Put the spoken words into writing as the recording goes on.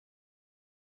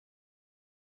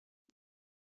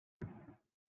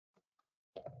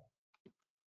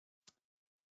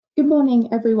Good morning,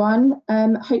 everyone.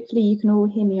 Hopefully you can all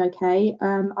hear me okay.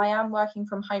 I am working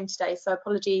from home today, so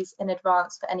apologies in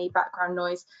advance for any background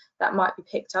noise that might be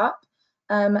picked up.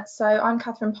 So I'm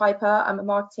Catherine Piper. I'm a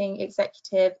marketing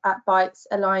executive at Bytes,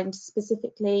 aligned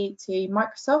specifically to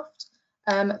Microsoft.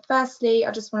 Firstly,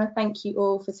 I just want to thank you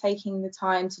all for taking the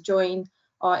time to join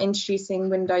our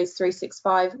Introducing Windows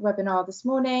 365 webinar this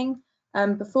morning.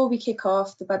 Before we kick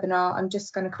off the webinar, I'm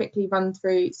just going to quickly run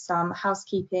through some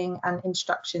housekeeping and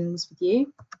instructions with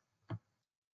you.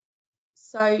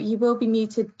 So you will be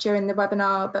muted during the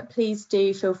webinar, but please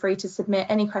do feel free to submit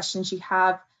any questions you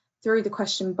have through the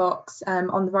question box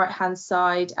on the right-hand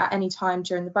side at any time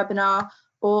during the webinar,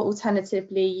 or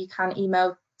alternatively, you can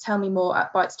email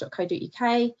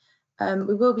tellmemore@bytes.co.uk.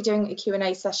 We will be doing a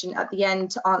Q&A session at the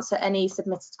end to answer any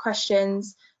submitted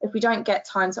questions. If we don't get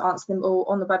time to answer them all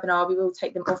on the webinar, we will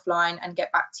take them offline and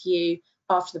get back to you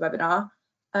after the webinar.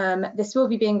 This will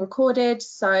be being recorded,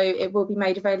 so it will be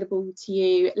made available to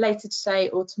you later today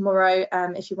or tomorrow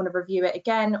if you want to review it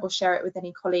again or share it with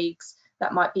any colleagues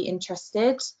that might be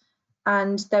interested.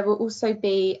 And there will also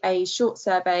be a short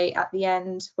survey at the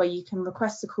end where you can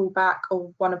request a call back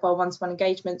or one of our one-to-one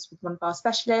engagements with one of our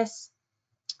specialists.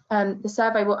 The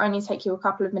survey will only take you a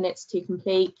couple of minutes to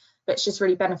complete, but it's just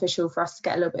really beneficial for us to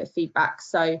get a little bit of feedback.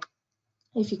 So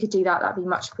if you could do that, that'd be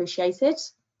much appreciated.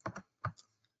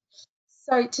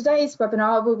 So today's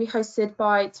webinar will be hosted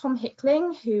by Tom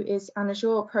Hickling, who is an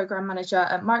Azure Program Manager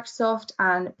at Microsoft,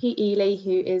 and Pete Ely,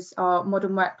 who is our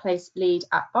Modern Workplace Lead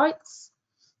at Bytes.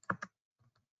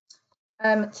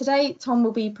 Today, Tom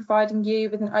will be providing you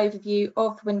with an overview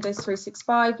of Windows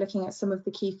 365, looking at some of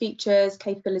the key features,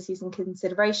 capabilities and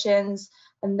considerations,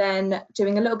 and then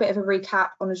doing a little bit of a recap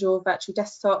on Azure Virtual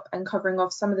Desktop and covering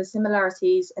off some of the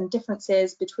similarities and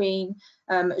differences between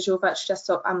Azure Virtual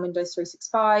Desktop and Windows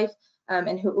 365.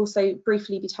 And he'll also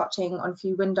briefly be touching on a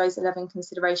few Windows 11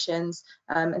 considerations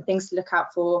and things to look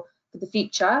out for the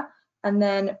future. And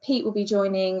then Pete will be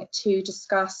joining to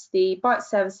discuss the Bytes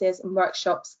services and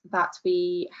workshops that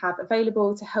we have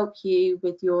available to help you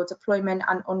with your deployment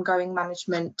and ongoing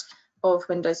management of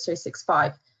Windows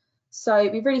 365. So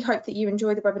we really hope that you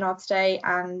enjoy the webinar today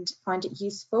and find it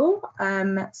useful.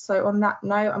 So on that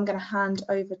note, I'm going to hand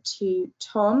over to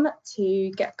Tom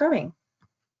to get going.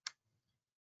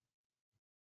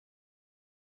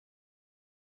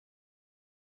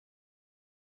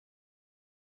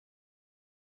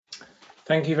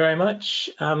 Thank you very much.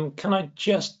 Can I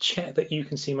just check that you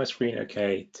can see my screen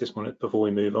okay? Just wanted before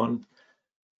we move on.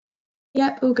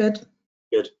 Yeah, all good.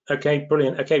 Good. Okay,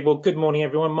 brilliant. Okay, well, good morning,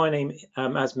 everyone. My name,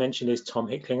 as mentioned, is Tom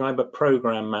Hickling. I'm a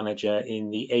program manager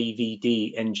in the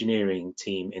AVD engineering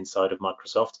team inside of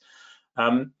Microsoft.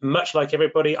 Much like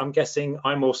everybody, I'm guessing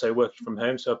I'm also working from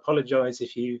home, so apologies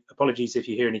if you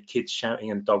hear any kids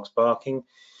shouting and dogs barking.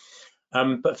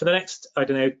 But for the next, I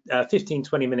don't know, 15,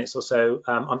 20 minutes or so,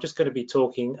 I'm just going to be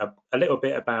talking a little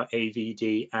bit about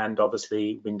AVD and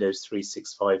obviously Windows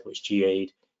 365, which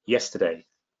GA'd yesterday.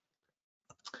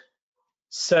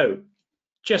 So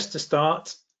just to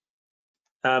start,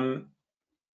 a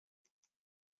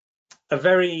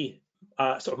very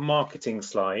sort of marketing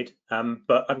slide,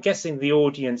 but I'm guessing the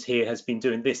audience here has been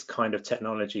doing this kind of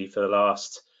technology for the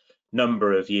last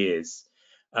number of years.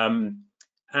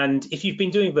 And if you've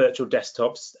been doing virtual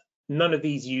desktops, none of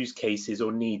these use cases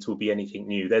or needs will be anything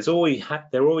new. There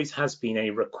always has been a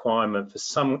requirement for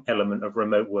some element of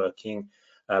remote working,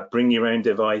 bring your own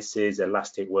devices,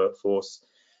 elastic workforce.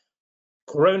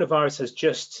 Coronavirus has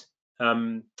just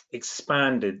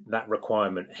expanded that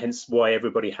requirement, hence why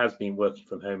everybody has been working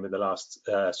from home in the last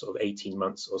sort of 18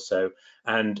 months or so,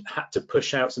 and had to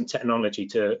push out some technology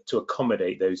to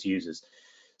accommodate those users.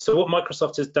 So what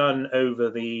Microsoft has done over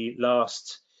the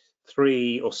last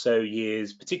 3 or so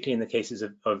years, particularly in the cases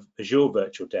of Azure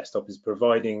Virtual Desktop, is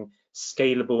providing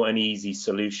scalable and easy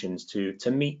solutions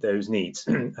to meet those needs.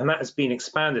 And that has been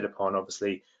expanded upon,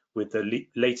 obviously, with the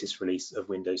latest release of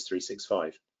Windows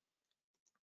 365.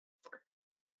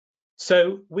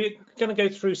 So we're going to go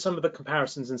through some of the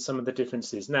comparisons and some of the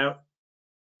differences. Now,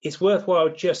 it's worthwhile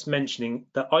just mentioning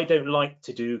that I don't like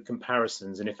to do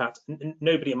comparisons, and in fact,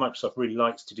 nobody at Microsoft really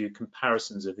likes to do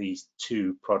comparisons of these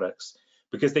two products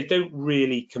because they don't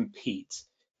really compete.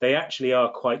 They actually are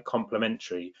quite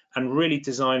complementary and really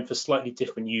designed for slightly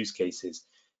different use cases.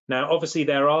 Now, obviously,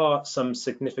 there are some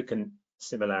significant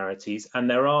similarities and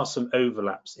there are some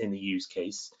overlaps in the use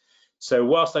case. So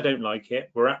whilst I don't like it,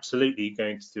 we're absolutely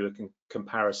going to do a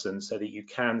comparison so that you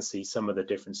can see some of the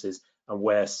differences and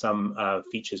where some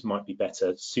features might be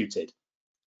better suited.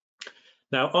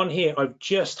 Now on here, I've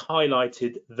just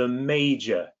highlighted the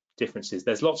major differences.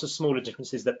 There's lots of smaller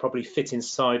differences that probably fit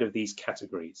inside of these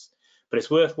categories, but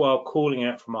it's worthwhile calling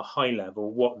out from a high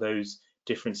level what those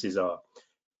differences are.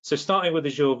 So starting with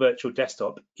Azure Virtual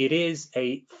Desktop, it is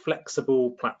a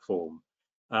flexible platform.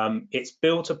 It's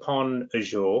built upon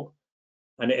Azure,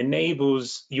 and it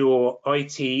enables your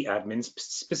IT admins,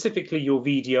 specifically your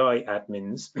VDI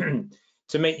admins,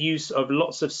 to make use of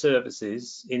lots of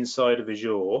services inside of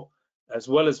Azure, as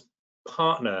well as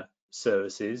partner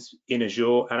services in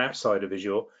Azure and outside of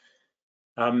Azure,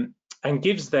 and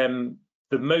gives them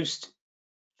the most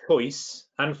choice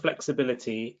and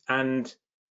flexibility and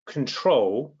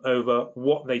control over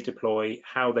what they deploy,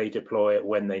 how they deploy it,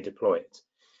 when they deploy it.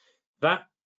 That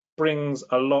brings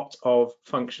a lot of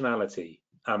functionality.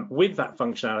 With that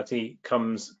functionality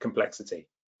comes complexity.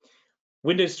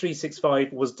 Windows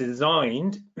 365 was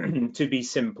designed to be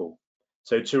simple,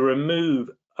 so to remove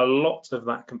a lot of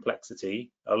that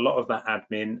complexity, a lot of that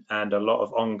admin, and a lot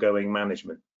of ongoing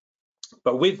management.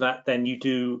 But with that, then you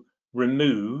do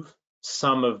remove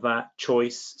some of that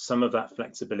choice, some of that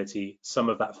flexibility, some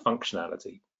of that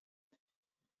functionality.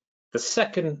 The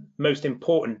second most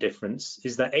important difference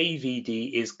is that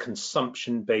AVD is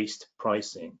consumption-based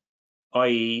pricing,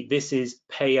 i.e. this is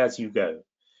pay as you go.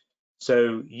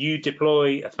 So you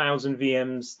deploy 1,000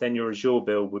 VMs, then your Azure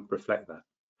bill would reflect that.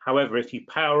 However, if you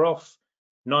power off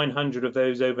 900 of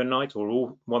those overnight, or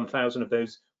all 1,000 of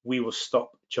those, we will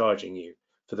stop charging you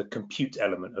for the compute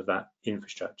element of that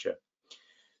infrastructure.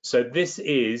 So this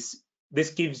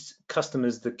gives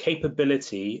customers the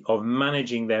capability of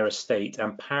managing their estate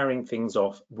and powering things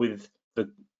off, with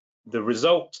the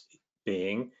result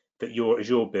being that your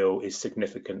Azure bill is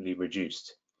significantly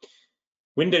reduced.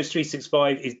 Windows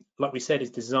 365 is, like we said,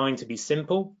 is designed to be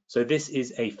simple. So this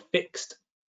is a fixed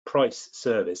price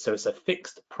service. So it's a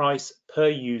fixed price per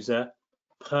user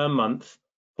per month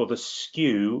for the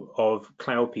SKU of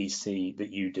Cloud PC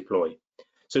that you deploy.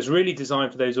 So it's really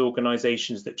designed for those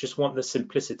organizations that just want the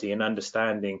simplicity and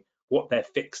understanding what their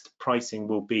fixed pricing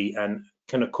will be and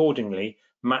can accordingly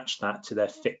match that to their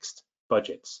fixed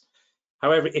budgets.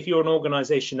 However, if you're an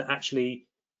organization that actually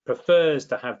prefers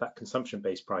to have that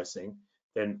consumption-based pricing,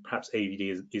 then perhaps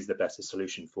AVD is the better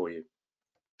solution for you.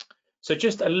 So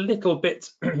just a little bit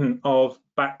of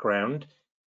background.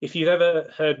 If you've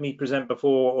ever heard me present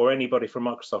before, or anybody from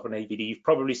Microsoft on AVD, you've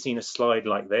probably seen a slide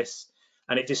like this,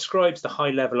 and it describes the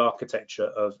high-level architecture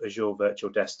of Azure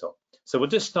Virtual Desktop. So we'll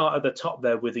just start at the top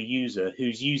there with a user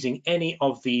who's using any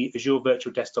of the Azure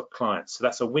Virtual Desktop clients. So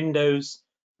that's a Windows,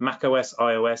 macOS,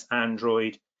 iOS,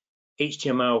 Android,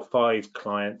 HTML5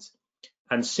 client,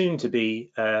 and soon to be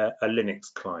a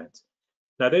Linux client.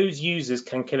 Now those users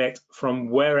can connect from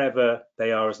wherever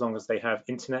they are as long as they have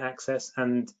internet access,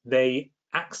 and they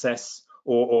access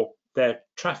or their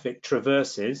traffic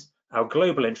traverses our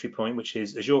global entry point, which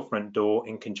is Azure Front Door,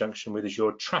 in conjunction with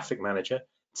Azure Traffic Manager,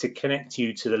 to connect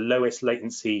you to the lowest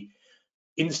latency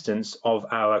instance of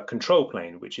our control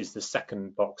plane, which is the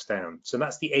second box down. So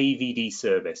that's the AVD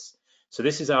service. So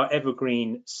this is our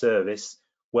evergreen service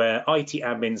where IT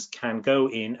admins can go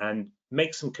in and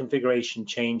make some configuration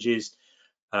changes,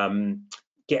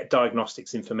 get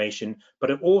diagnostics information, but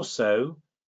it also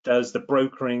does the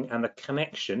brokering and the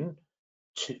connection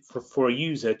for a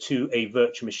user to a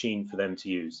virtual machine for them to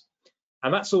use.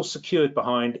 And that's all secured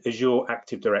behind Azure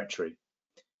Active Directory.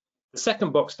 The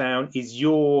second box down is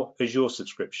your Azure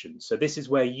subscription. So this is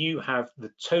where you have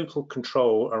the total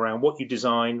control around what you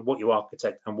design, what you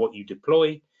architect, and what you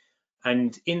deploy.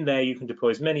 And in there, you can deploy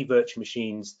as many virtual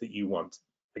machines that you want.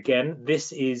 Again,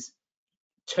 this is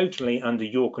totally under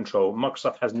your control.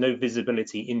 Microsoft has no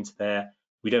visibility into there.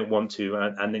 We don't want to,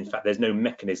 and in fact, there's no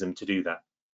mechanism to do that.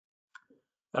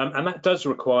 And that does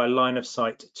require line of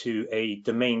sight to a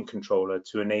domain controller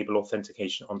to enable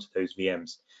authentication onto those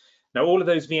VMs. Now, all of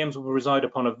those VMs will reside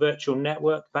upon a virtual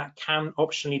network that can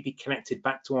optionally be connected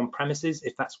back to on-premises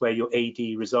if that's where your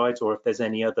AD resides, or if there's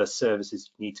any other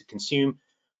services you need to consume.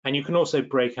 And you can also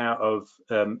break out of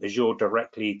Azure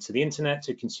directly to the internet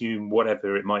to consume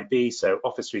whatever it might be. So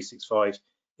Office 365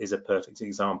 is a perfect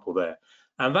example there.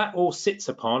 And that all sits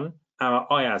upon our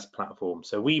IaaS platform.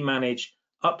 So we manage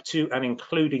up to and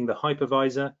including the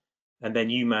hypervisor, and then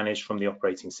you manage from the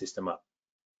operating system up.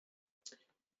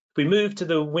 If we move to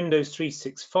the Windows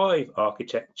 365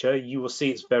 architecture, you will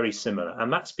see it's very similar,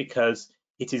 and that's because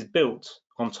it is built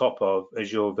on top of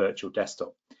Azure Virtual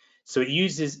Desktop. So it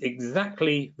uses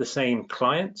exactly the same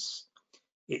clients,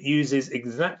 it uses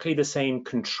exactly the same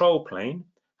control plane.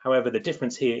 However, the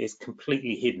difference here is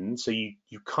completely hidden, so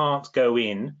you can't go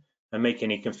in and make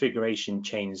any configuration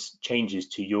changes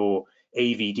to your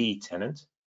AVD tenant.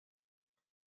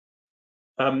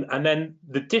 And then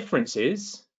the difference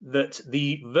is that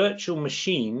the virtual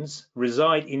machines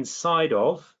reside inside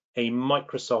of a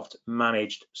Microsoft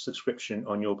managed subscription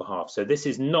on your behalf. So this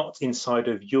is not inside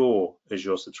of your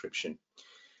Azure subscription.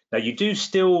 Now, you do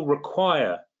still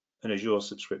require an Azure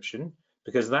subscription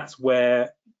because that's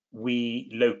where we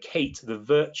locate the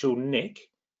virtual NIC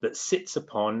that sits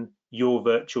upon your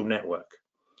virtual network.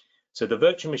 So the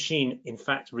virtual machine, in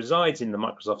fact, resides in the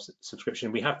Microsoft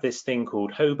subscription. We have this thing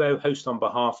called Hobo, host on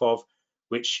behalf of,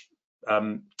 which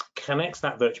connects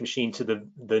that virtual machine to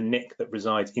the NIC that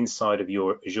resides inside of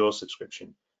your Azure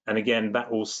subscription. And again,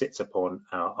 that all sits upon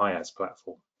our IaaS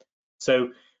platform. So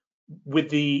with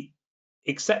the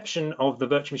exception of the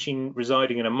virtual machine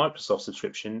residing in a Microsoft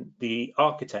subscription, the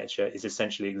architecture is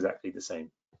essentially exactly the same.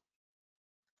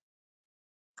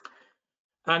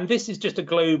 And this is just a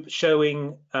globe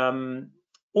showing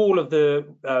all of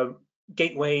the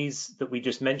gateways that we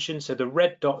just mentioned. So the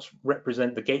red dots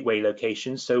represent the gateway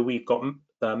locations. So we've got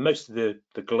most of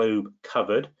the globe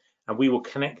covered, and we will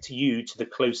connect you to the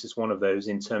closest one of those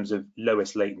in terms of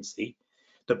lowest latency.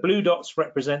 The blue dots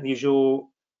represent the Azure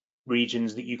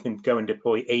regions that you can go and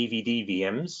deploy AVD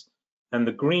VMs, and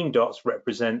the green dots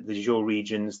represent the Azure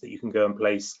regions that you can go and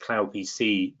place Cloud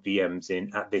PC VMs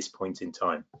in at this point in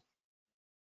time.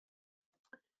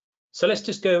 So let's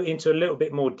just go into a little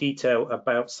bit more detail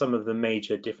about some of the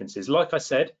major differences. Like I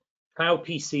said, Cloud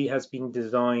PC has been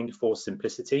designed for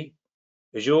simplicity.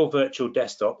 Azure Virtual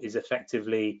Desktop is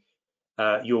effectively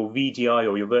your VDI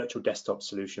or your virtual desktop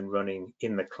solution running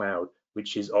in the cloud,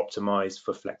 which is optimized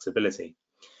for flexibility.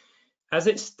 As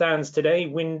it stands today,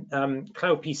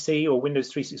 Cloud PC or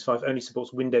Windows 365 only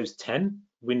supports Windows 10.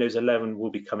 Windows 11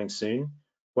 will be coming soon.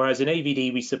 Whereas in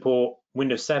AVD, we support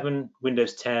Windows 7,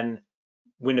 Windows 10,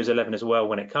 Windows 11 as well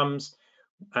when it comes,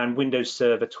 and Windows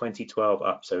Server 2012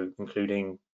 up, so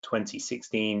including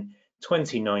 2016,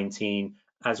 2019,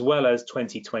 as well as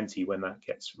 2020 when that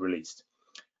gets released.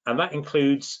 And that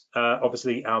includes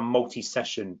obviously our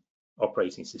multi-session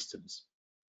operating systems.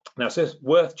 Now, so it's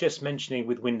worth just mentioning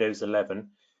with Windows 11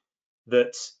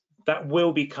 that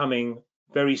will be coming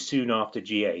very soon after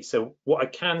GA. So what I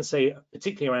can say,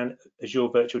 particularly around Azure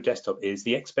Virtual Desktop, is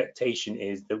the expectation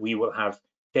is that we will have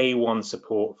day one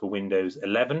support for Windows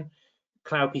 11.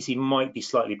 Cloud PC might be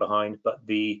slightly behind, but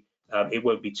it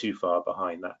won't be too far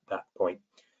behind that point.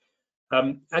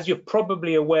 As you're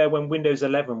probably aware, when Windows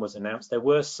 11 was announced, there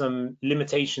were some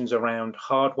limitations around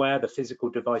hardware, the physical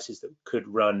devices that could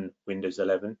run Windows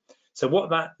 11. So what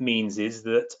that means is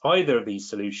that either of these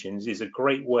solutions is a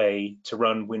great way to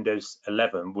run Windows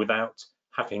 11 without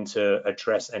having to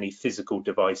address any physical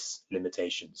device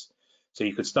limitations. So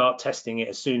you could start testing it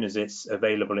as soon as it's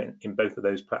available in both of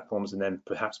those platforms, and then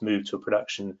perhaps move to a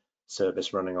production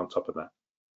service running on top of that.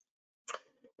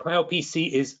 Cloud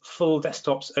PC is full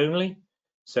desktops only,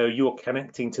 so you're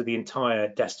connecting to the entire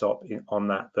desktop on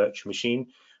that virtual machine,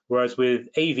 whereas with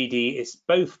AVD, it's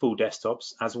both full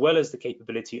desktops as well as the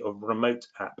capability of remote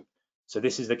app. So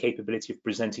this is the capability of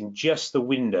presenting just the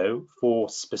window for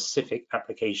specific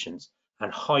applications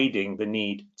and hiding the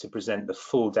need to present the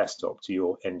full desktop to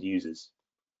your end users.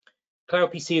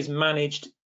 Cloud PC is managed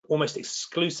almost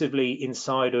exclusively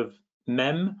inside of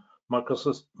MEM,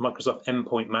 Microsoft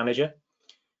Endpoint Manager.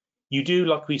 You do,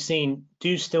 like we've seen,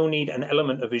 still need an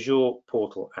element of Azure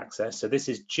portal access. So this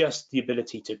is just the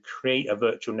ability to create a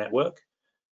virtual network,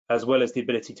 as well as the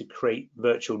ability to create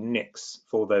virtual NICs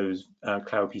for those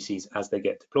Cloud PCs as they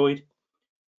get deployed.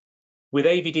 With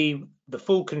AVD, the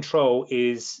full control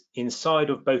is inside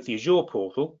of both the Azure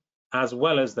portal as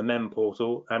well as the MEM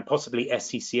portal, and possibly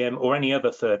SCCM or any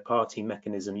other third-party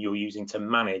mechanism you're using to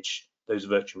manage those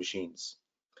virtual machines.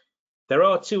 There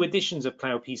are two editions of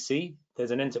Cloud PC.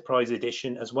 There's an enterprise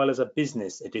edition as well as a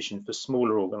business edition for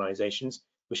smaller organizations,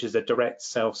 which is a direct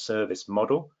self-service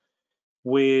model.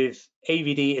 With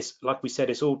AVD, it's like we said,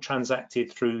 it's all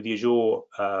transacted through the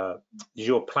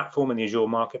Azure platform and the Azure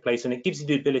marketplace, and it gives you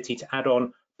the ability to add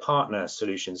on partner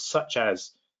solutions such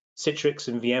as Citrix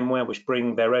and VMware, which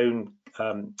bring their own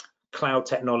cloud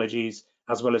technologies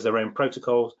as well as their own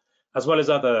protocols, as well as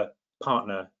other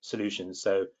partner solutions.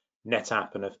 So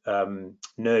NetApp and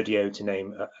Nerdio, to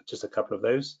name just a couple of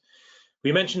those.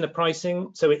 We mentioned the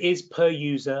pricing, so it is per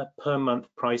user, per month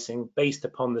pricing based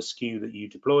upon the SKU that you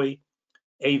deploy.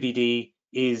 AVD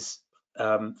is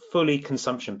fully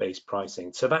consumption-based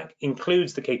pricing. So that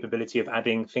includes the capability of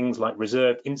adding things like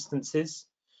reserved instances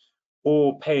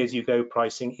or pay-as-you-go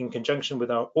pricing in conjunction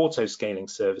with our auto-scaling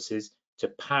services to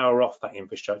power off that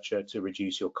infrastructure to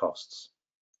reduce your costs.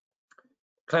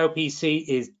 Cloud PC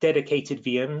is dedicated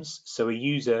VMs, so a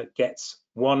user gets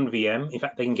one VM. In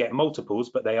fact, they can get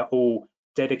multiples, but they are all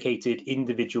dedicated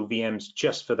individual VMs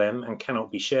just for them and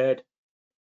cannot be shared.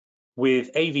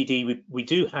 With AVD, we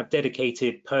do have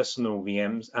dedicated personal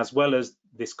VMs, as well as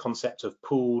this concept of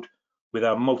pooled with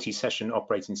our multi-session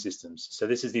operating systems. So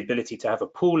this is the ability to have a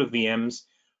pool of VMs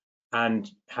and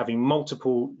having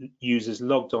multiple users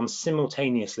logged on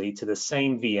simultaneously to the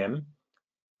same VM,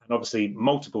 and obviously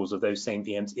multiples of those same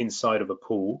VMs inside of a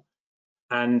pool,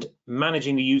 and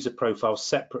managing the user profile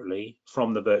separately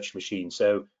from the virtual machine.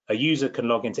 So a user can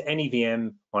log into any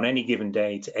VM on any given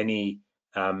day to any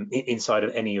inside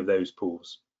of any of those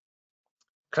pools.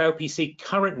 Cloud PC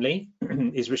currently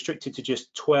is restricted to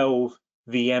just 12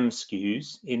 VM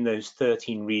SKUs in those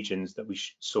 13 regions that we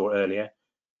saw earlier,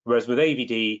 whereas with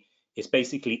AVD, it's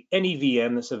basically any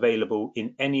VM that's available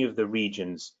in any of the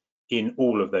regions in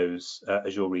all of those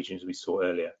Azure regions we saw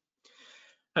earlier.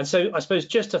 And so I suppose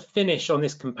just to finish on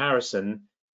this comparison,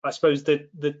 I suppose that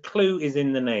the clue is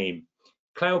in the name.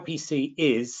 Cloud PC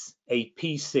is a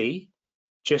PC,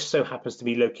 just so happens to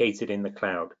be located in the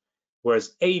cloud,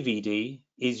 whereas AVD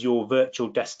is your virtual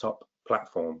desktop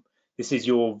platform. This is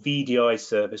your VDI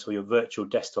service or your virtual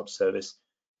desktop service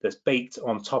that's baked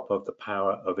on top of the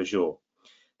power of Azure.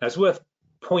 Now, it's worth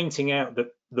pointing out that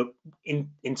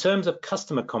in terms of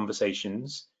customer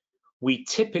conversations, we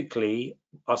typically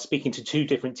are speaking to two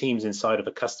different teams inside of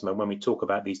a customer when we talk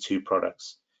about these two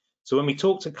products. So when we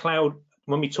talk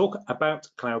about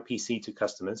Cloud PC to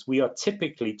customers, we are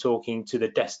typically talking to the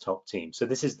desktop team. So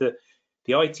this is the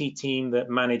IT team that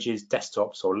manages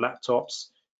desktops or laptops,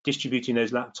 distributing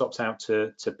those laptops out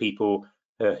to people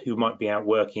who might be out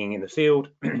working in the field.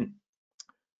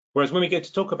 Whereas when we go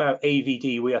to talk about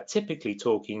AVD, we are typically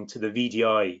talking to the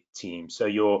VDI team. So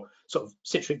your sort of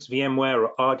Citrix, VMware,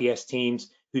 or RDS teams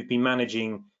who've been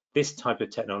managing this type of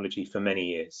technology for many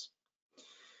years.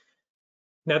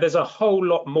 Now, there's a whole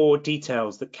lot more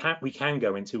details that we can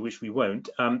go into, which we won't.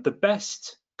 The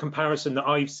best comparison that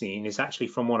I've seen is actually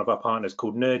from one of our partners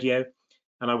called Nerdio,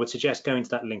 and I would suggest going to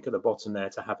that link at the bottom there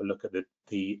to have a look at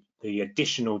the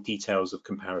additional details of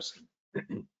comparison.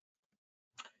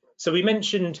 So we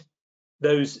mentioned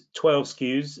those 12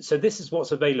 SKUs. So this is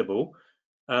what's available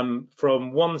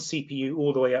from 1 CPU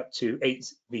all the way up to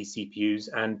 8 vCPUs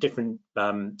and different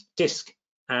disk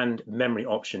and memory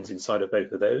options inside of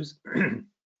both of those.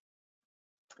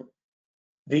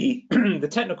 The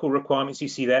technical requirements you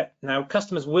see there. Now,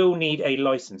 customers will need a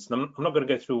license. And I'm not going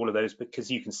to go through all of those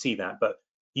because you can see that, but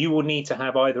you will need to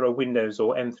have either a Windows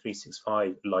or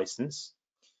M365 license.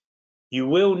 You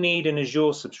will need an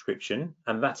Azure subscription,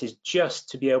 and that is just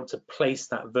to be able to place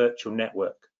that virtual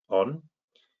network on.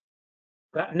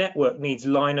 That network needs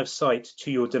line of sight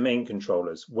to your domain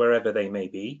controllers, wherever they may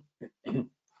be.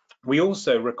 We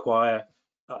also require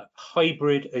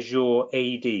hybrid Azure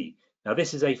AD. Now,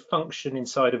 this is a function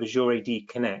inside of Azure AD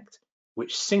Connect,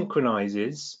 which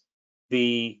synchronizes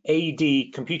the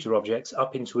AD computer objects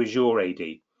up into Azure AD.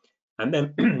 And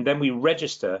then we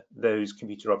register those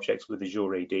computer objects with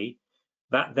Azure AD.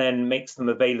 That then makes them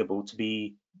available to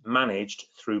be managed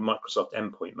through Microsoft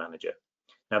Endpoint Manager.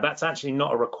 Now, that's actually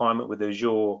not a requirement with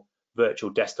Azure Virtual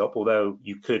Desktop, although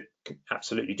you could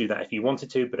absolutely do that if you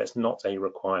wanted to, but it's not a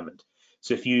requirement.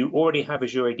 So if you already have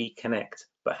Azure AD Connect,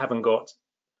 but haven't got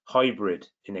hybrid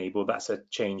enabled, that's a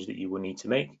change that you will need to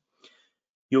make.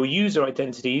 Your user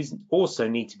identities also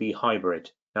need to be hybrid.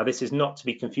 Now, this is not to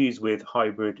be confused with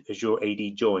hybrid Azure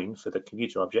AD join for the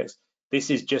computer objects. This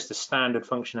is just a standard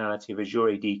functionality of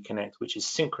Azure AD Connect, which is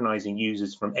synchronizing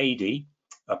users from AD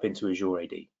up into Azure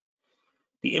AD.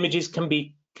 The images can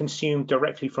be consumed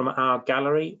directly from our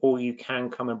gallery, or you can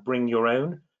come and bring your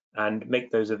own and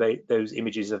make those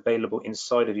images available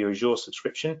inside of your Azure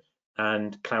subscription,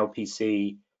 and Cloud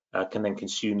PC can then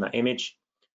consume that image.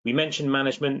 We mentioned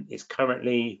management is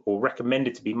currently or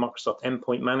recommended to be Microsoft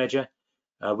Endpoint Manager.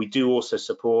 We do also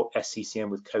support SCCM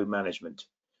with code management.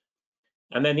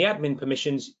 And then the admin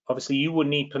permissions, obviously you will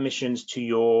need permissions to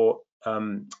your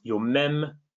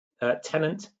MEM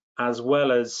tenant, as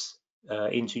well as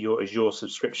into your Azure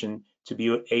subscription to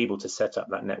be able to set up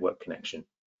that network connection,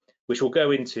 which we'll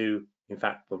go into, in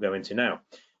fact, we'll go into now.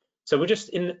 So we're just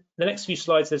in the next few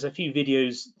slides, there's a few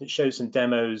videos that show some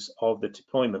demos of the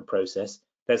deployment process.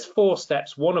 There's 4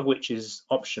 steps, one of which is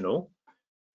optional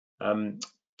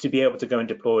to be able to go and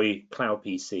deploy Cloud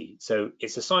PC. So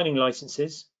it's assigning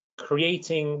licenses,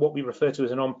 creating what we refer to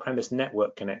as an on-premise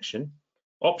network connection.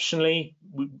 Optionally,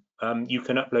 you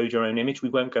can upload your own image. We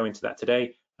won't go into that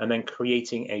today. And then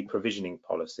creating a provisioning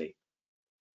policy.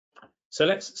 So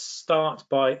let's start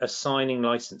by assigning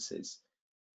licenses.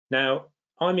 Now,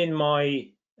 I'm in my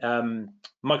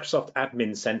Microsoft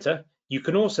Admin Center. You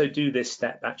can also do this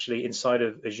step actually inside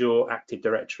of Azure Active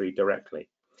Directory directly.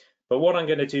 But what I'm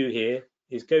going to do here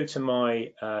is go to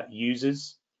my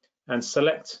users and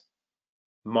select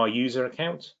my user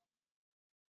account.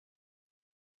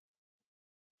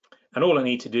 And all I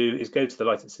need to do is go to the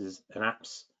licenses and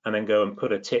apps and then go and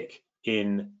put a tick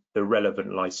in the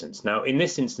relevant license. Now, in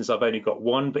this instance, I've only got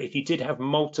one, but if you did have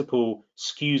multiple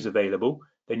SKUs available,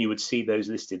 then you would see those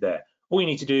listed there. All you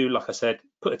need to do, like I said,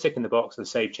 put a tick in the box and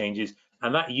save changes,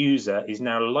 and that user is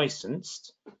now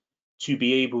licensed to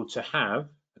be able to have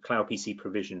a Cloud PC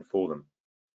provision for them.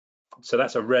 So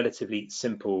that's a relatively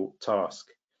simple task.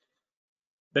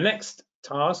 The next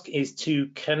task is to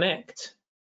connect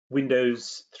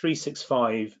Windows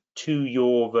 365 to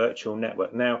your virtual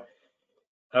network. Now,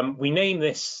 we name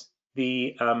this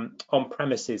the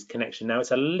on-premises connection. Now,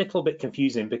 it's a little bit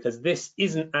confusing because this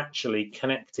isn't actually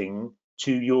connecting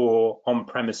to your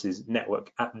on-premises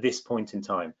network at this point in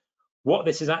time. What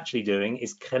this is actually doing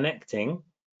is connecting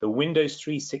the Windows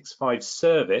 365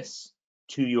 service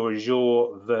to your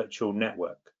Azure virtual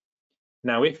network.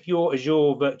 Now, if your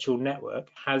Azure virtual network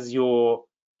has your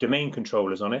domain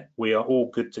controllers on it, we are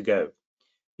all good to go.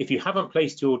 If you haven't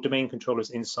placed your domain controllers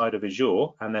inside of Azure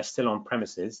and they're still on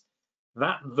premises,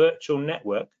 that virtual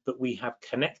network that we have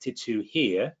connected to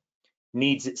here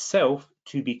needs itself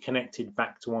to be connected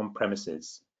back to on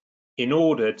premises in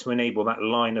order to enable that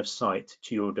line of sight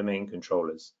to your domain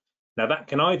controllers. Now, that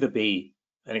can either be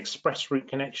an express route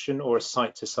connection or a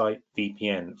site-to-site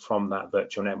VPN from that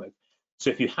virtual network.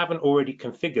 So if you haven't already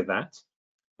configured that,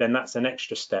 then that's an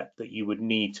extra step that you would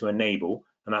need to enable,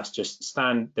 and that's just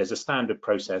there's a standard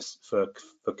process for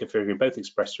configuring both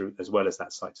express route as well as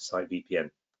that site-to-site VPN.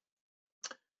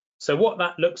 So what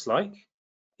that looks like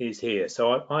is here.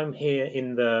 So I'm here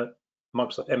in the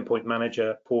Microsoft Endpoint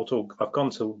Manager portal. I've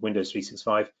gone to Windows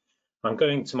 365. I'm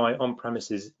going to my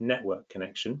on-premises network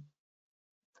connection,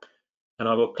 and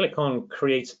I will click on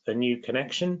Create a New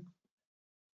Connection.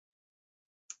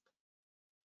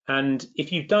 And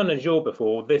if you've done Azure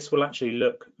before, this will actually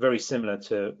look very similar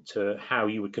to how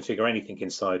you would configure anything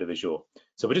inside of Azure.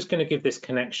 So we're just going to give this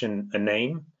connection a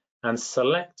name and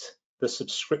select the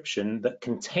subscription that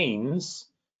contains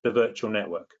the virtual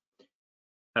network.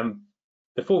 And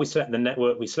before we select the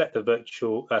network, we select the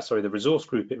the resource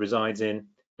group it resides in.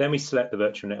 Then we select the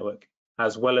virtual network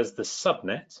as well as the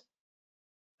subnet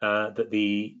that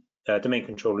the domain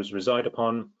controllers reside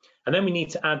upon. And then we need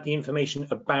to add the information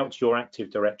about your Active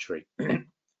Directory.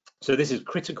 So this is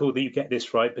critical that you get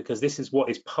this right, because this is what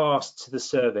is passed to the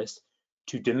service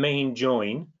to domain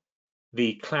join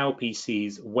the Cloud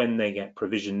PCs when they get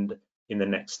provisioned in the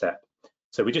next step.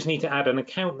 So we just need to add an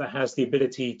account that has the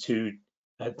ability to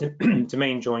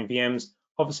domain join VMs,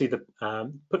 obviously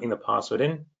putting the password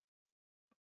in.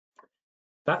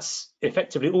 That's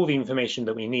effectively all the information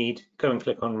that we need. Go and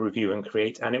click on Review and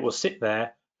Create, and it will sit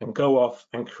there and go off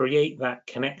and create that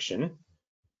connection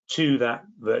to that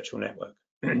virtual network.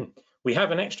 We have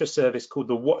an extra service called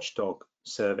the Watchdog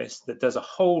service that does a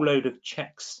whole load of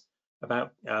checks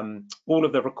about all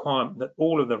of the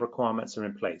requirements are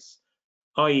in place,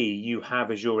 i.e. you have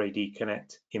Azure AD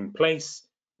Connect in place.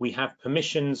 We have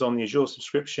permissions on the Azure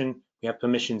subscription. We have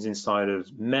permissions inside of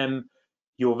MEM.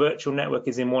 Your virtual network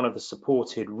is in one of the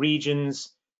supported regions.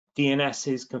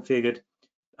 DNS is configured.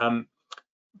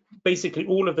 Basically,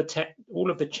 all of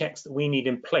the checks that we need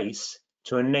in place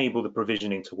to enable the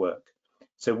provisioning to work.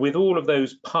 So with all of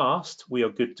those passed, we are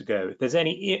good to go. If there's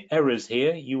any errors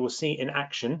here, you will see in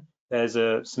action. There's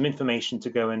some information to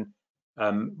go and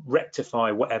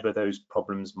rectify whatever those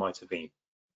problems might have been.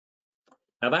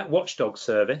 Now that Watchdog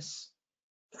service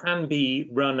can be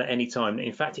run at any time.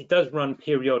 In fact, it does run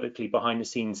periodically behind the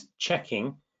scenes,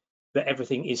 checking that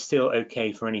everything is still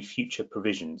okay for any future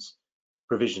provisionings.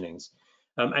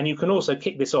 And you can also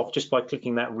kick this off just by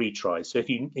clicking that retry. So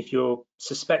if you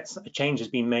suspect a change has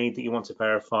been made that you want to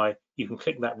verify, you can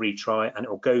click that retry and it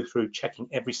will go through checking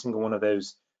every single one of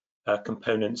those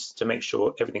components to make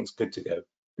sure everything's good to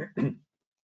go.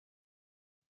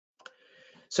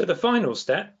 So the final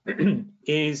step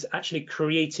is actually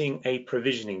creating a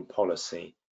provisioning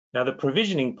policy. Now the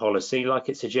provisioning policy, like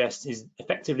it suggests, is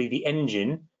effectively the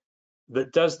engine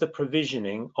that does the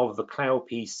provisioning of the Cloud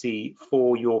PC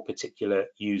for your particular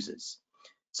users.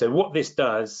 So what this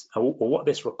does, or what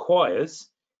this requires,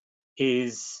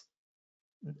 is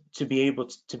to be able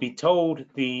to be told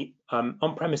the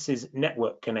on-premises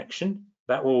network connection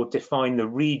that will define the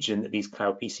region that these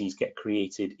Cloud PCs get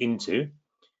created into.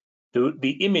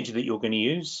 The image that you're going to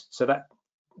use, so that,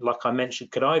 like I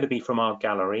mentioned, could either be from our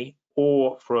gallery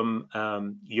or from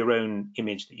your own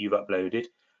image that you've uploaded,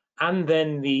 and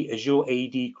then the Azure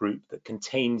AD group that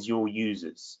contains your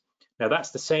users. Now that's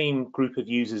the same group of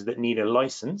users that need a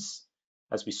license,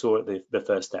 as we saw at the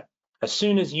first step. As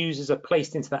soon as users are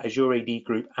placed into that Azure AD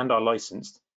group and are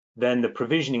licensed, then the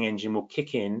provisioning engine will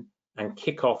kick in and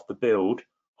kick off the build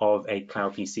of a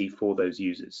Cloud PC for those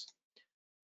users.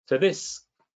 So this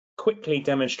quickly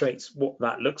demonstrates what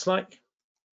that looks like.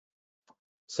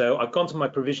 So I've gone to my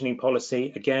provisioning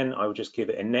policy. Again, I will just give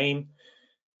it a name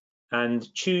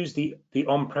and choose the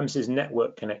on-premises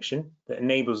network connection that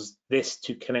enables this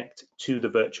to connect to the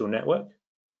virtual network.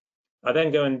 I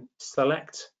then go and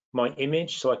select my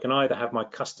image, so I can either have my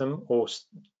custom or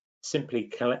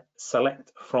simply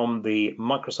select from the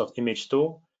Microsoft Image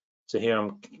Store. So here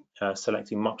I'm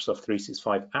selecting Microsoft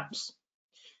 365 apps.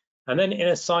 And then in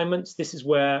assignments, this is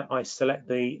where I select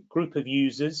the group of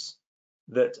users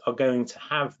that are going to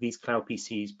have these Cloud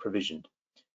PCs provisioned.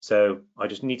 So I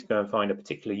just need to go and find a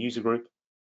particular user group,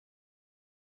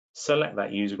 select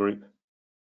that user group,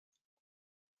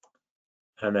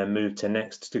 and then move to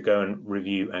next to go and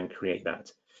review and create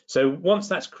that. So once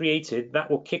that's created,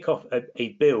 that will kick off a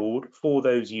build for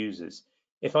those users.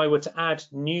 If I were to add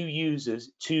new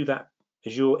users to that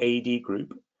Azure AD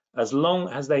group, as long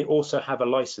as they also have a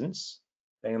license,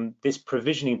 then this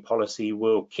provisioning policy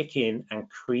will kick in and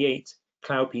create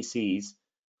Cloud PCs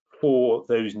for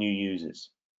those new users.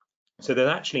 So there's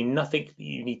actually nothing that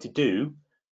you need to do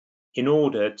in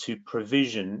order to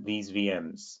provision these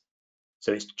VMs.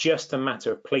 So it's just a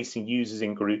matter of placing users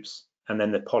in groups, and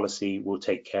then the policy will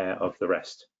take care of the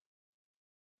rest.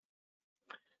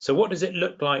 So what does it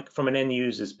look like from an end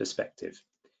user's perspective?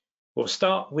 We'll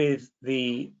start with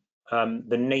the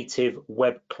native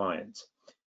web client.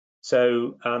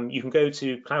 So you can go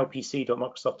to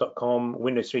cloudpc.microsoft.com,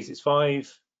 Windows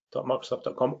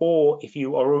 365.microsoft.com, or if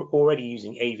you are already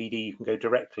using AVD, you can go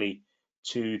directly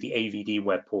to the AVD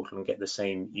web portal and get the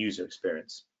same user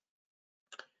experience.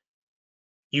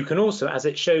 You can also, as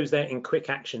it shows there in quick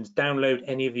actions, download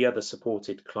any of the other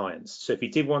supported clients. So if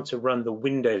you did want to run the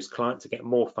Windows client to get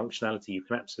more functionality, you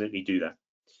can absolutely do that.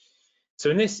 So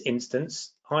in this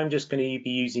instance, I'm just going to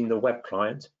be using the web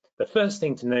client. The first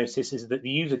thing to notice is that the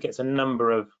user gets a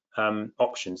number of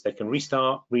options. They can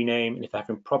restart, rename, and if they're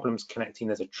having problems connecting,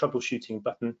 there's a troubleshooting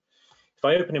button. If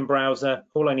I open in browser,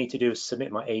 all I need to do is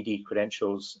submit my AD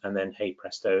credentials, and then, hey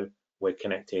presto, we're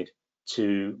connected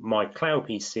to my Cloud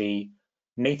PC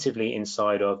natively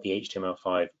inside of the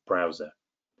HTML5 browser.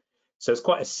 So it's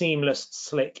quite a seamless,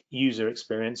 slick user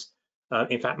experience.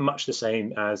 In fact, much the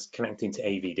same as connecting to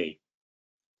AVD.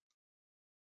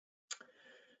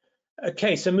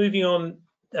 Okay, so moving on,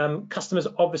 customers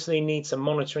obviously need some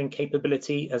monitoring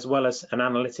capability as well as an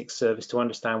analytics service to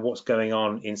understand what's going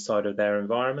on inside of their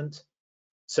environment.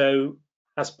 So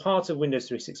as part of Windows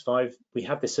 365, we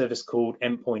have this service called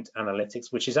Endpoint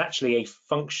Analytics, which is actually a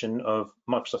function of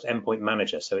Microsoft Endpoint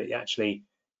Manager. So it actually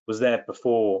was there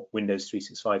before Windows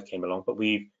 365 came along, but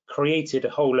we've created a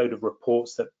whole load of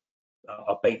reports that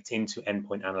are baked into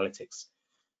Endpoint Analytics,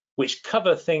 which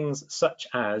cover things such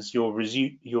as your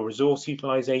resource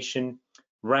utilization,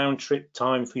 round trip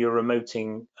time for your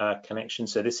remoting connection.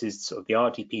 So this is sort of the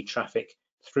RDP traffic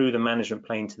through the management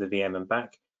plane to the VM and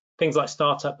back. Things like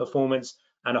startup performance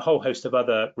and a whole host of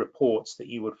other reports that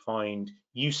you would find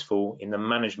useful in the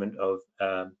management of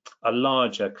a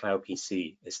larger Cloud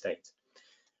PC estate.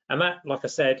 And that, like I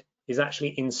said, is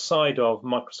actually inside of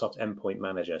Microsoft Endpoint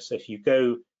Manager. So if you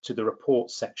go to the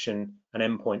reports section and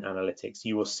Endpoint Analytics,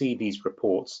 you will see these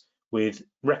reports with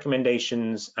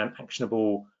recommendations and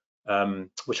actionable,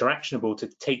 which are actionable to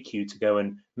take you to go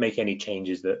and make any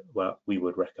changes that we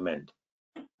would recommend.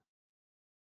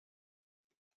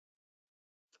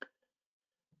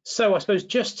 So I suppose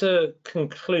just to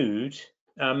conclude,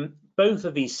 both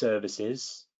of these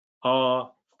services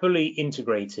are fully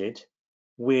integrated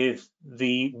with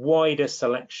the wider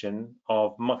selection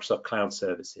of Microsoft Cloud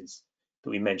services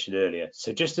that we mentioned earlier.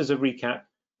 So just as a recap,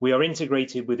 we are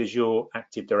integrated with Azure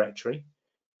Active Directory.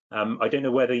 I don't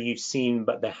know whether you've seen,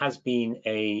 but there has been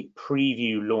a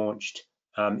preview launched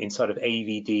inside of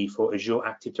AVD for Azure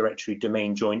Active Directory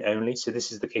domain join only. So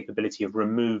this is the capability of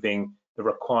removing the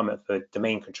requirement for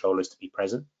domain controllers to be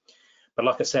present. But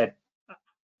like I said,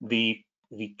 the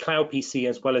Cloud PC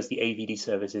as well as the AVD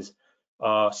services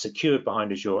are secured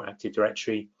behind Azure Active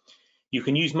Directory. You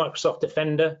can use Microsoft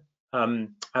Defender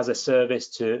as a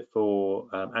service for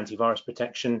antivirus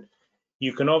protection.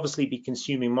 You can obviously be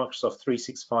consuming Microsoft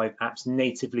 365 apps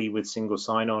natively with single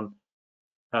sign-on,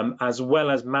 as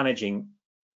well as managing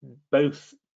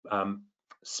both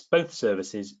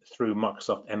services through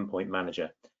Microsoft Endpoint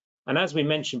Manager. And as we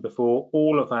mentioned before,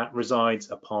 all of that resides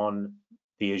upon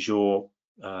the Azure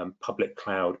public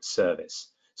cloud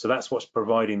service. So that's what's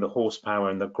providing the horsepower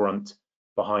and the grunt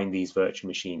behind these virtual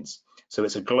machines. So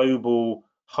it's a global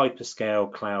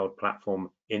hyperscale cloud platform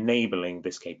enabling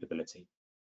this capability.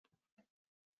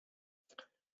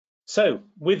 So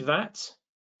with that,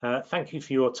 thank you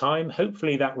for your time.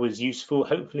 Hopefully that was useful.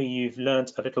 Hopefully you've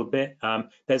learned a little bit.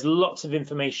 There's lots of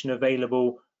information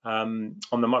available on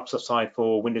the Microsoft side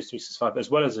for Windows 365 as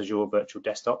well as Azure Virtual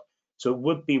Desktop. So it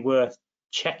would be worth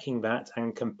checking that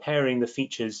and comparing the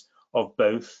features of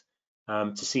both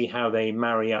to see how they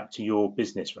marry up to your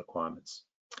business requirements.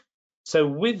 So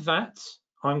with that,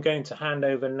 I'm going to hand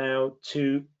over now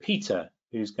to Peter,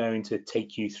 who's going to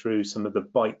take you through some of the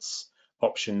Bytes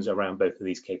options around both of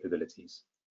these capabilities.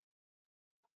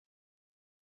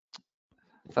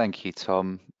 Thank you,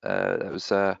 Tom. That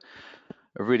was a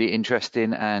really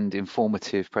interesting and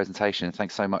informative presentation.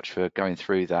 Thanks so much for going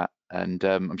through that. And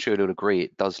I'm sure you'll agree,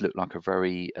 it does look like a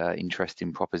very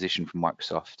interesting proposition from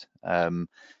Microsoft.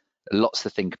 Lots to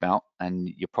think about, and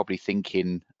you're probably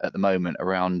thinking at the moment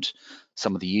around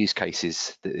some of the use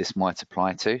cases that this might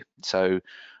apply to. So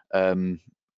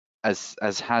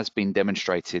as has been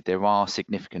demonstrated, there are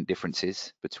significant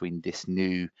differences between this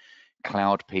new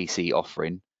cloud PC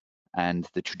offering and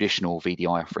the traditional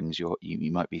VDI offerings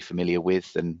you might be familiar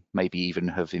with and maybe even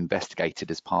have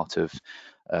investigated as part of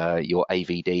your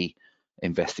AVD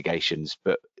investigations.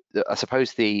 But I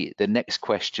suppose the next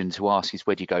question to ask is,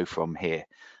 where do you go from here?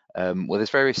 Well, there's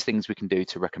various things we can do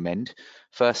to recommend.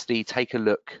 Firstly, take a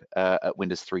look at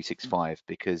Windows 365,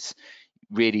 because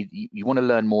really you want to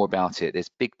learn more about it. There's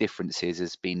big differences,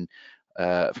 has been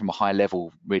from a high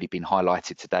level really been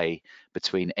highlighted today,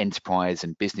 between enterprise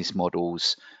and business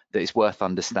models, that is worth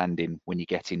understanding when you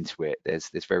get into it. There's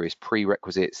various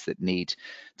prerequisites that need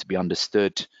to be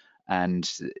understood, and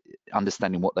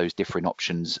understanding what those different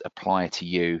options apply to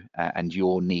you and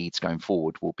your needs going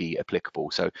forward will be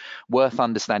applicable. So worth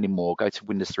understanding more. Go to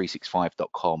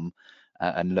windows365.com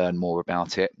and learn more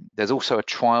about it. There's also a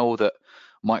trial that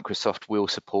Microsoft will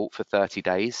support for 30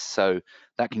 days. So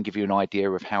that can give you an idea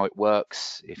of how it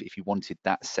works. If you wanted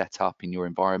that set up in your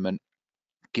environment,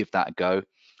 give that a go.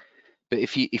 But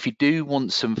if you do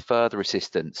want some further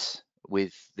assistance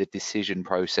with the decision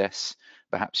process,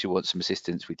 perhaps you want some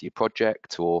assistance with your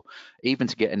project, or even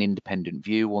to get an independent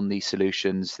view on these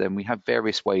solutions, then we have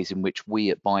various ways in which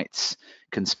we at Bytes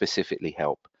can specifically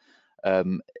help.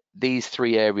 These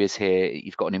three areas here,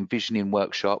 you've got an envisioning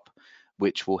workshop,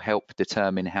 which will help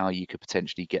determine how you could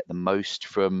potentially get the most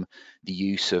from the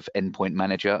use of Endpoint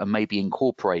Manager and maybe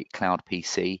incorporate Cloud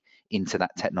PC into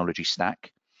that technology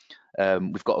stack.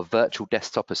 We've got a virtual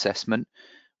desktop assessment,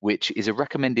 which is a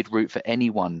recommended route for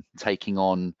anyone taking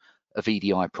on a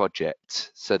VDI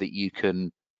project, so that you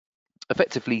can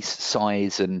effectively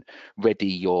size and ready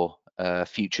your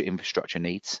future infrastructure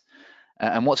needs.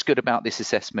 And what's good about this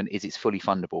assessment is it's fully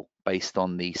fundable based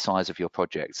on the size of your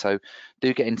project. So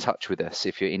do get in touch with us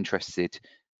if you're interested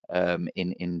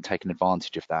in taking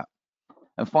advantage of that.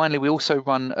 And finally, we also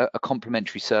run a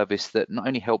complimentary service that not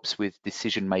only helps with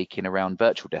decision making around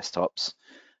virtual desktops,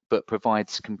 but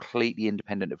provides completely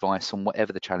independent advice on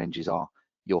whatever the challenges are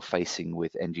you're facing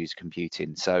with end user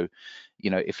computing. So,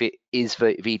 if it is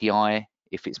VDI,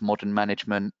 if it's modern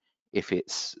management, if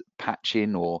it's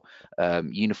patching or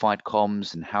unified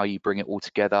comms and how you bring it all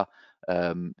together,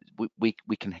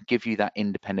 we can give you that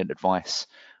independent advice,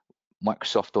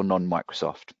 Microsoft or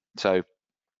non-Microsoft. So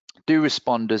do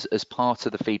respond as part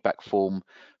of the feedback form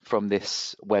from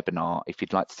this webinar if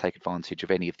you'd like to take advantage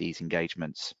of any of these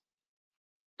engagements.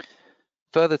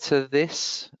 Further to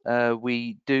this,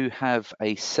 we do have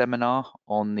a seminar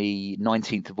on the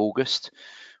 19th of August,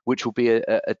 which will be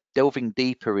a delving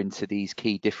deeper into these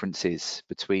key differences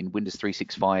between Windows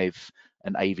 365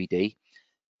 and AVD,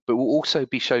 but we'll also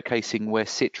be showcasing where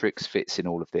Citrix fits in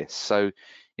all of this. So,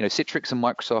 Citrix and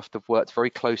Microsoft have worked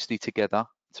very closely together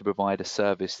to provide a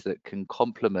service that can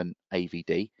complement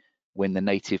AVD when the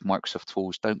native Microsoft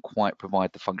tools don't quite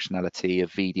provide the functionality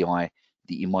of VDI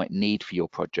that you might need for your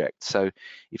project. So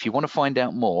if you want to find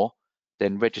out more,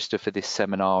 then register for this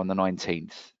seminar on the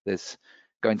 19th. There's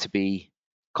going to be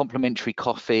complimentary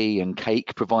coffee and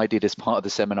cake provided as part of the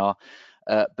seminar,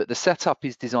 but the setup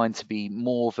is designed to be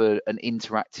more of an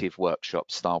interactive workshop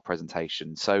style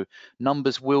presentation. So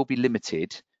numbers will be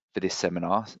limited for this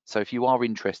seminar. So if you are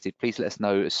interested, please let us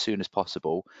know as soon as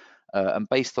possible. And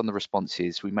based on the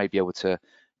responses, we may be able to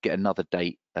get another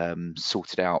date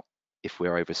sorted out if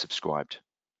we're oversubscribed.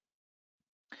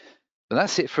 But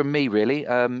that's it from me, really.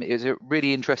 It was a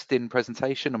really interesting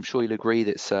presentation. I'm sure you'll agree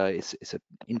that it's an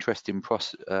interesting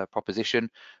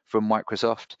proposition from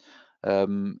Microsoft.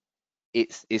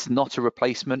 it's not a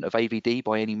replacement of AVD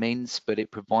by any means, but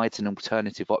it provides an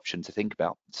alternative option to think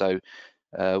about. So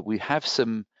we have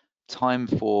some time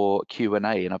for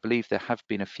Q&A, and I believe there have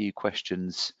been a few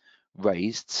questions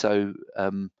raised. So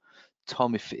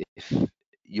Tom, if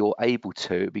you're able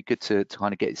to, it'd be good to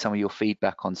kind of get some of your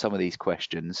feedback on some of these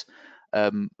questions.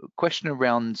 Question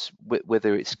around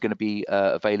whether it's going to be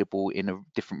available in a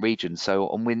different region. So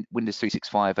on Windows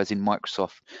 365, as in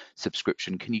Microsoft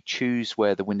subscription, can you choose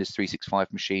where the Windows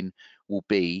 365 machine will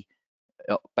be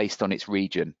based on its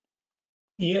region?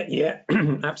 Yeah,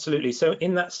 absolutely. So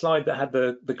in that slide that had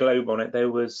the globe on it,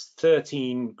 there was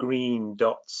 13 green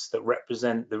dots that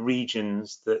represent the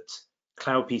regions that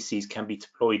cloud PCs can be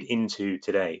deployed into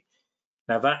today.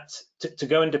 Now that to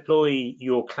go and deploy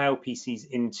your cloud PCs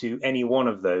into any one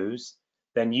of those,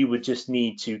 then you would just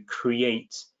need to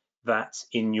create that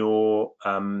in your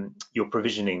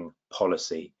provisioning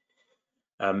policy.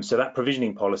 So that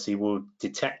provisioning policy will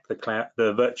detect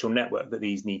the virtual network that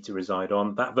these need to reside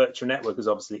on. That virtual network is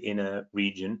obviously in a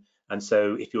region, and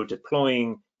so if you're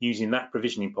deploying using that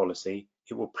provisioning policy,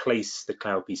 it will place the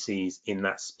cloud PCs in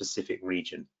that specific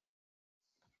region.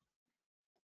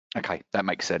 Okay, that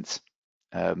makes sense.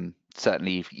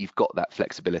 Certainly you've got that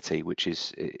flexibility, which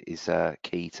is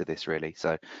key to this really,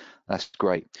 so that's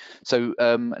great. So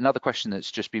another question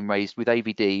that's just been raised with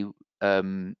AVD,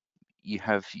 you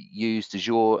have used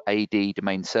Azure AD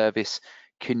domain service.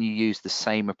 Can you use the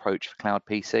same approach for cloud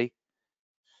PC?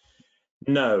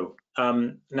 No.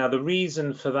 Now the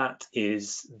reason for that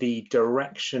is the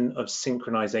direction of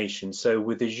synchronization. So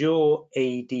with Azure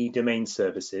AD domain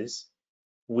services,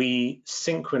 we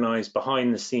synchronize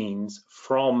behind the scenes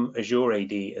from Azure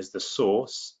AD as the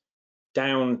source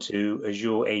down to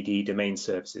Azure AD domain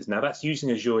services. Now that's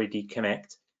using Azure AD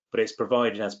Connect, but it's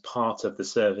provided as part of the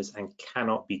service and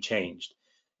cannot be changed.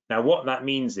 Now what that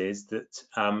means is that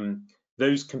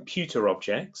those computer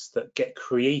objects that get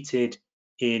created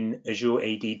in Azure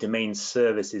AD domain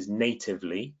services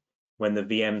natively when the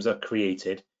VMs are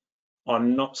created are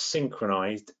not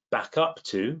synchronized back up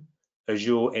to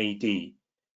Azure AD.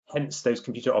 Hence, those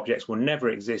computer objects will never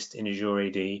exist in Azure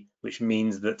AD, which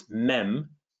means that MEM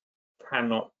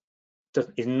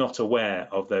is not aware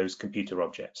of those computer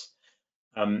objects.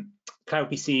 Cloud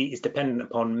PC is dependent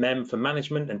upon MEM for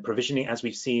management and provisioning, as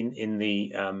we've seen in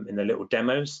the little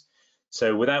demos.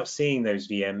 So without seeing those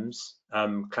VMs,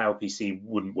 Cloud PC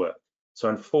wouldn't work. So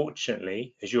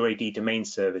unfortunately, Azure AD domain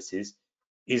services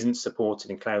isn't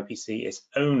supported in Cloud PC. It's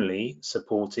only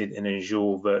supported in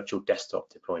Azure Virtual Desktop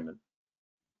deployment.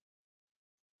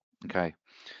 Okay,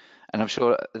 and I'm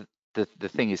sure the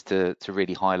thing is to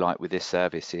really highlight with this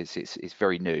service is it's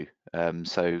very new.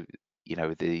 So you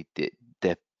know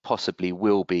there possibly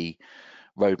will be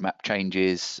roadmap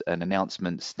changes and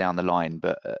announcements down the line,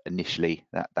 but initially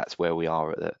that's where we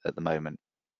are at the moment.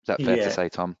 Is that fair to say,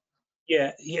 Tom?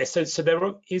 Yeah. So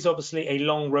there is obviously a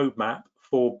long roadmap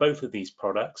for both of these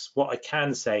products. What I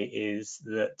can say is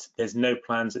that there's no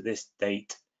plans at this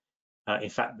date. In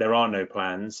fact, there are no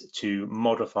plans to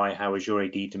modify how Azure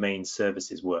AD domain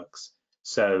services works.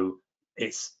 So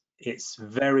it's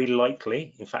very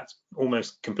likely, in fact,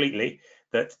 almost completely,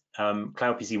 that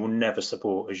Cloud PC will never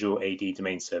support Azure AD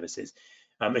domain services.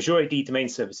 Azure AD domain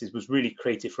services was really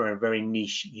created for a very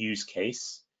niche use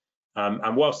case.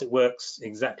 And whilst it works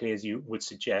exactly as you would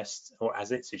suggest, or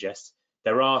as it suggests,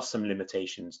 there are some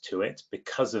limitations to it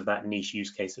because of that niche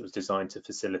use case that was designed to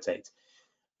facilitate.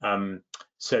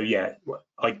 So yeah,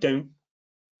 I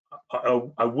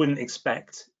wouldn't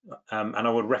expect, and I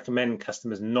would recommend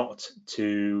customers not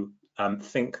to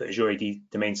think that Azure AD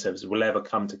domain services will ever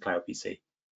come to Cloud PC.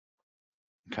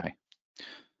 Okay,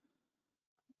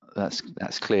 that's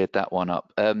cleared that one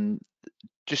up.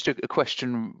 Just a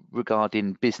question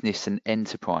regarding business and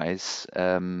enterprise,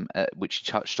 which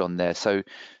you touched on there. So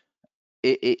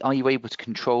are you able to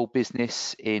control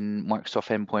business in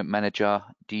Microsoft Endpoint Manager?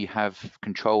 Do you have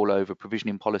control over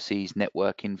provisioning policies,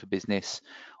 networking for business,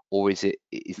 or is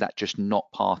that just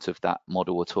not part of that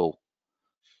model at all?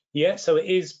 Yeah, so it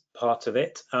is part of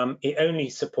it. It only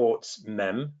supports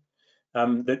MEM.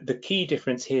 The key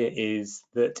difference here is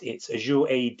that it's Azure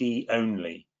AD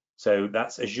only. So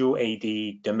that's Azure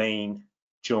AD domain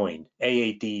join,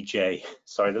 AADJ.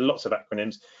 Sorry, there are lots of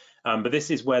acronyms. But this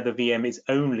is where the VM is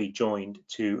only joined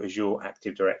to Azure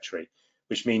Active Directory,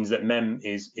 which means that MEM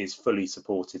is fully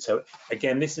supported. So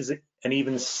again, this is an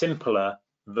even simpler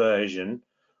version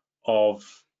of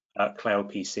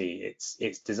Cloud PC.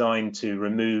 It's designed to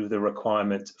remove the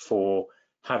requirement for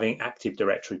having Active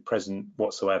Directory present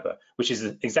whatsoever, which is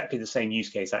exactly the same use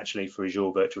case actually for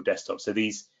Azure Virtual Desktop. So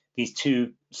these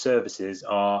two services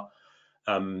are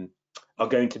are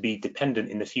going to be dependent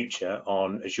in the future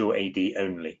on Azure AD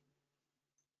only.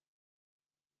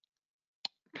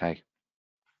 Okay.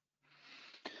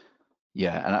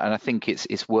 Yeah, and I think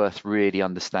it's worth really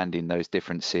understanding those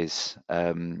differences.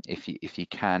 If you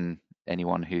can,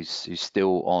 anyone who's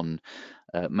still on,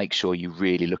 make sure you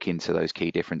really look into those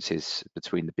key differences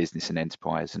between the business and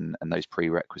enterprise and those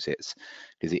prerequisites,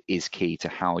 because it is key to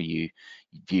how you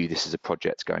view this as a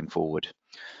project going forward.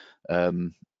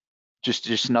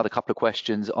 Just another couple of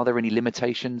questions. Are there any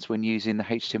limitations when using the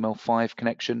HTML5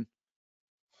 connection?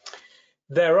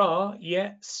 There are,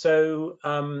 yeah. So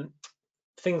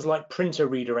things like printer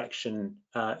redirection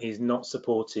is not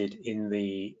supported in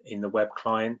the web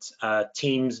client.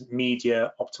 Teams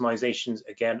media optimizations,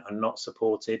 again, are not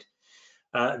supported.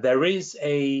 There is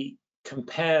a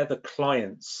compare the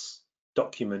clients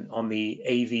document on the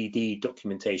AVD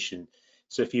documentation.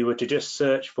 So if you were to just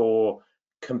search for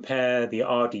compare the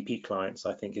RDP clients,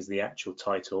 I think is the actual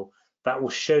title, that will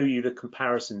show you the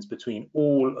comparisons between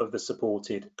all of the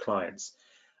supported clients.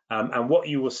 And what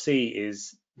you will see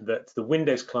is that the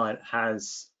Windows client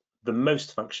has the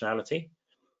most functionality,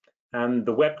 and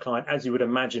the web client, as you would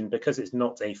imagine, because it's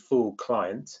not a full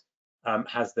client,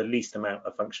 has the least amount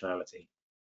of functionality.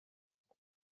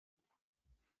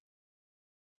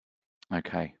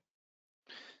 Okay.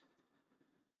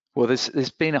 Well,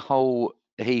 there's been a whole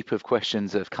heap of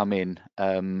questions that have come in,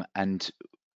 and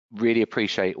really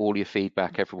appreciate all your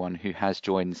feedback, everyone who has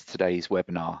joined today's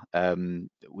webinar.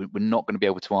 We're not going to be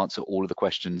able to answer all of the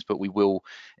questions, but we will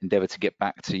endeavour to get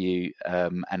back to you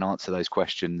and answer those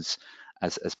questions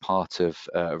as part of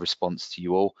a response to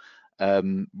you all.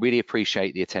 Really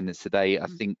appreciate the attendance today. I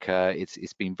think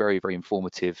it's been very, very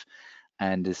informative,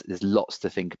 and there's lots to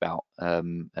think about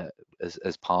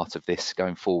as part of this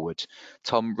going forward.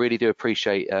 Tom, really do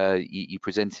appreciate you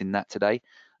presenting that today.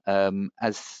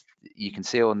 As you can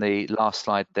see on the last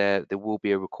slide there will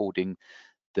be a recording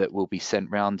that will be sent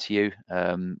round to you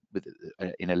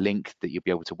in a link that you'll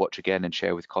be able to watch again and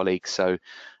share with colleagues. So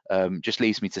just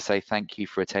leaves me to say thank you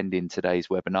for attending today's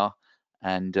webinar,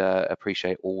 and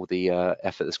appreciate all the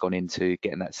effort that's gone into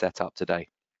getting that set up today.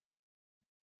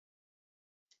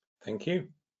 Thank you.